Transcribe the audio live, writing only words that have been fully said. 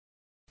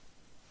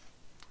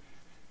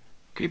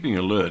Keeping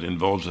alert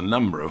involves a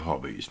number of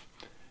hobbies.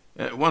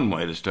 One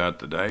way to start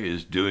the day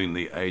is doing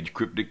the age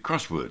cryptic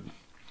crossword.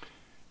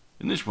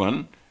 In this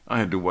one, I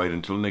had to wait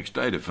until next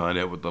day to find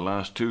out what the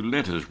last two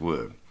letters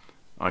were.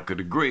 I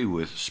could agree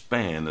with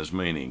span as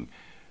meaning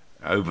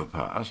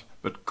overpass,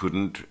 but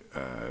couldn't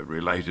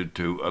relate it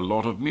to a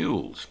lot of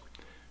mules.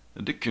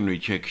 A dictionary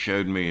check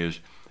showed me as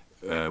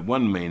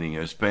one meaning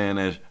a span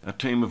as a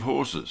team of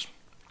horses.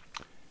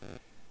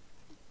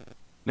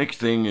 Next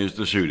thing is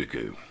the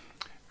Sudoku,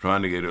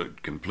 trying to get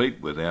it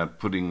complete without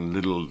putting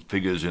little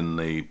figures in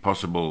the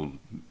possible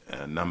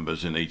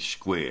numbers in each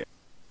square.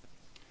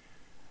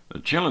 The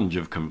challenge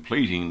of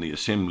completing the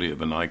assembly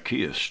of an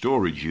IKEA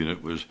storage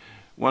unit was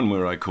one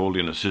where I called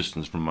in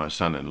assistance from my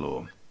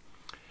son-in-law.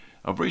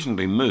 I've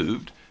recently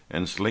moved,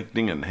 and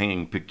selecting and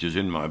hanging pictures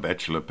in my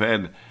bachelor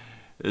pad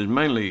they're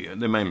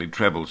mainly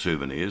travel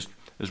souvenirs,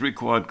 has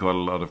required quite a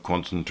lot of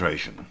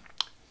concentration.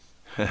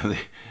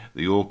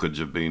 The orchids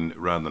have been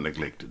rather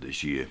neglected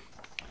this year.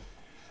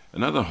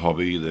 Another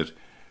hobby that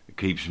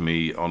keeps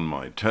me on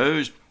my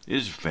toes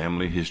is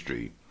family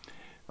history.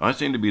 I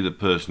seem to be the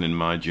person in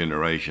my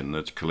generation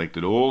that's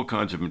collected all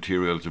kinds of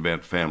materials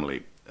about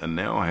family, and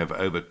now I have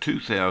over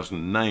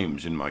 2,000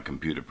 names in my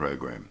computer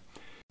program.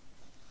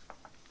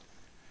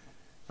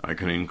 I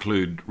can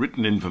include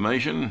written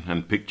information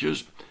and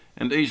pictures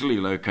and easily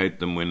locate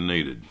them when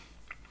needed.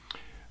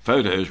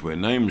 Photos where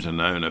names are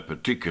known are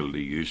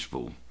particularly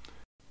useful.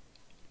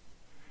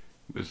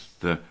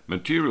 With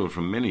material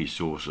from many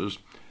sources,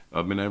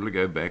 I've been able to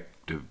go back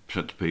to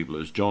such people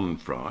as John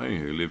Fry,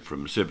 who lived from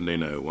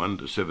 1701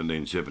 to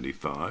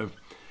 1775,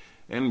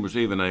 and was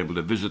even able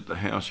to visit the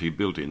house he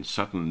built in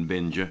Sutton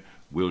Benger,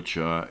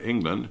 Wiltshire,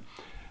 England.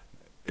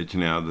 It's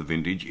now the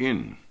Vintage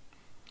Inn.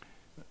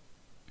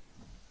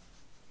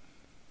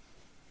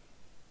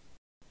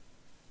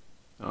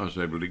 I was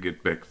able to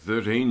get back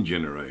 13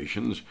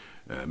 generations,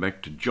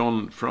 back to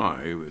John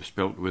Fry,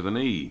 spelt with an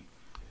E.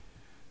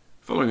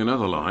 Following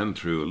another line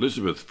through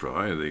Elizabeth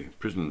Fry, the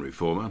prison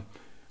reformer,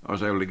 I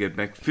was able to get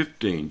back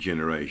 15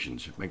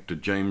 generations, back to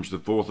James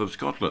IV of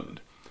Scotland.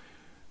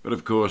 But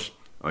of course,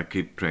 I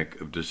keep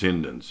track of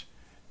descendants,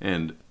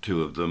 and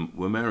 2 of them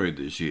were married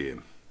this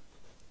year.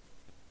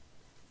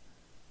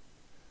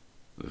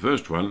 The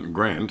first one,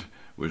 Grant,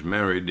 was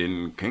married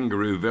in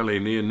Kangaroo Valley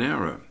near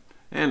Nowra,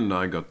 and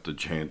I got the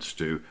chance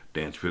to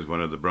dance with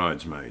one of the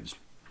bridesmaids.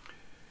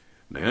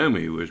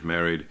 Naomi was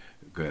married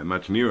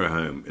much nearer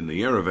home in the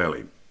Yarra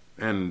Valley,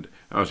 and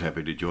I was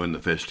happy to join the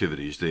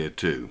festivities there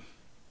too.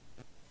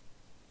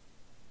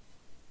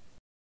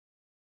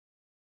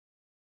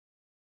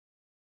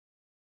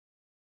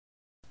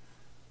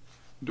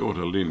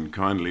 Daughter Lynn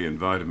kindly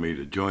invited me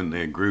to join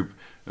their group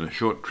on a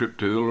short trip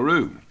to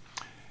Uluru,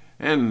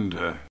 and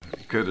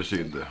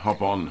courtesy of the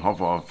hop-on,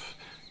 hop-off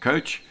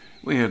coach,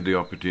 we had the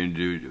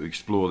opportunity to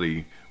explore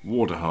the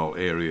waterhole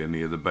area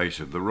near the base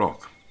of the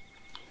rock.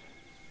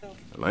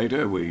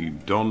 Later we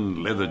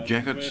donned leather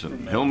jackets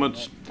and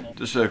helmets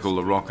to circle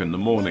the rock in the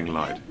morning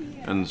light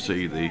and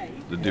see the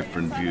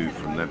different view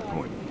from that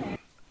point.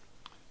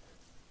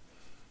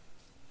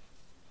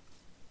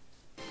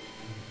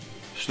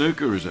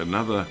 Snooker is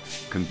another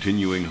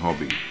continuing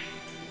hobby.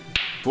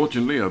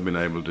 Fortunately, I've been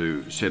able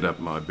to set up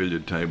my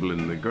billiard table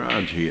in the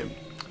garage here.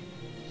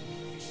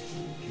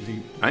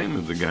 The aim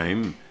of the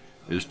game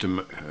is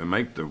to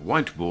make the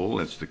white ball,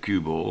 that's the cue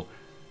ball,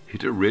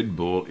 hit a red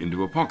ball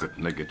into a pocket,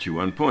 and that gets you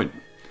 1 point.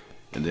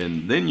 And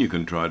then you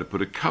can try to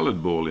put a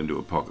coloured ball into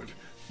a pocket,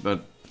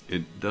 but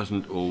it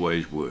doesn't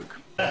always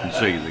work. You can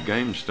see the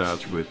game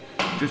starts with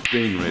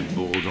 15 red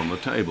balls on the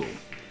table,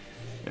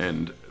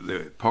 and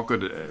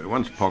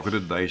once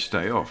pocketed they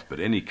stay off, but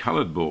any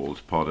coloured balls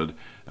potted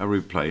are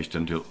replaced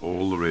until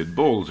all the red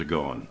balls are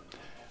gone.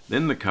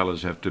 Then the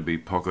colours have to be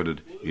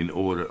pocketed in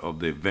order of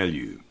their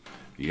value.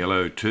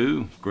 Yellow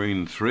 2,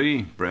 green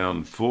 3,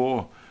 brown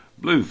 4,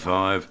 blue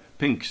 5,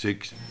 pink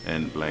 6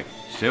 and black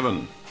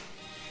 7.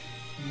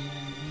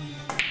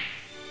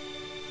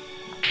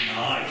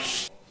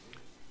 Nice.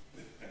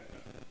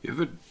 If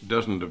it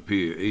doesn't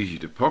appear easy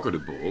to pocket a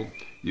ball,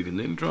 you can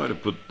then try to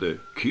put the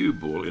cue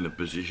ball in a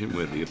position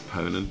where the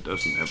opponent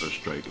doesn't have a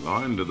straight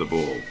line to the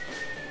ball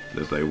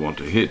that they want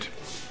to hit,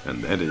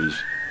 and that is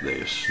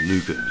they're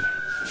snookered.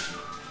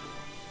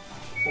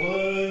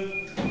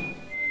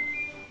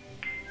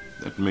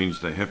 That means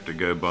they have to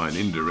go by an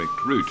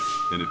indirect route,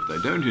 and if they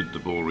don't hit the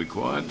ball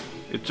required,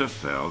 it's a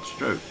foul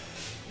stroke.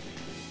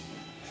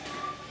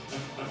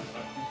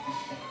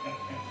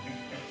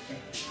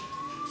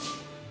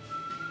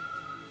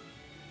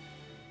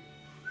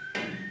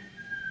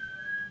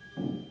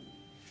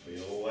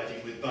 We're all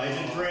waiting with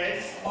bated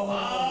breath.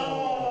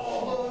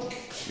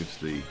 If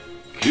the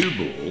cue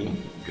ball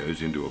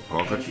goes into a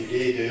pocket, Don't you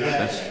dare do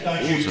that. that's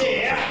Don't you also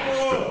dare. a foul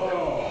stroke.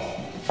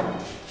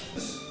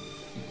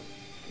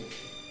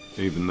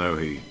 Even though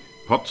he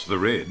pots the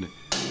red,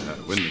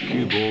 when the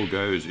cue ball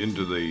goes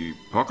into the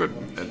pocket,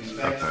 it's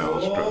a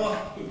foul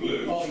stroke.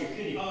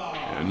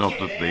 Not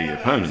that the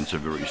opponents are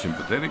very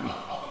sympathetic,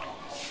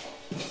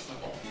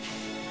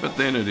 but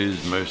then it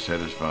is most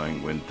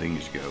satisfying when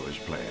things go as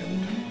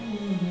planned.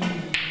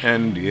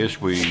 And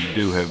yes, we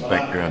do have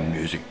background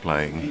music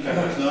playing.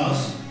 That was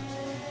nice.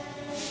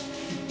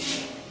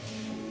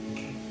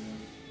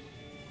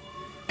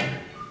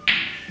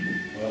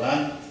 Well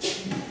done.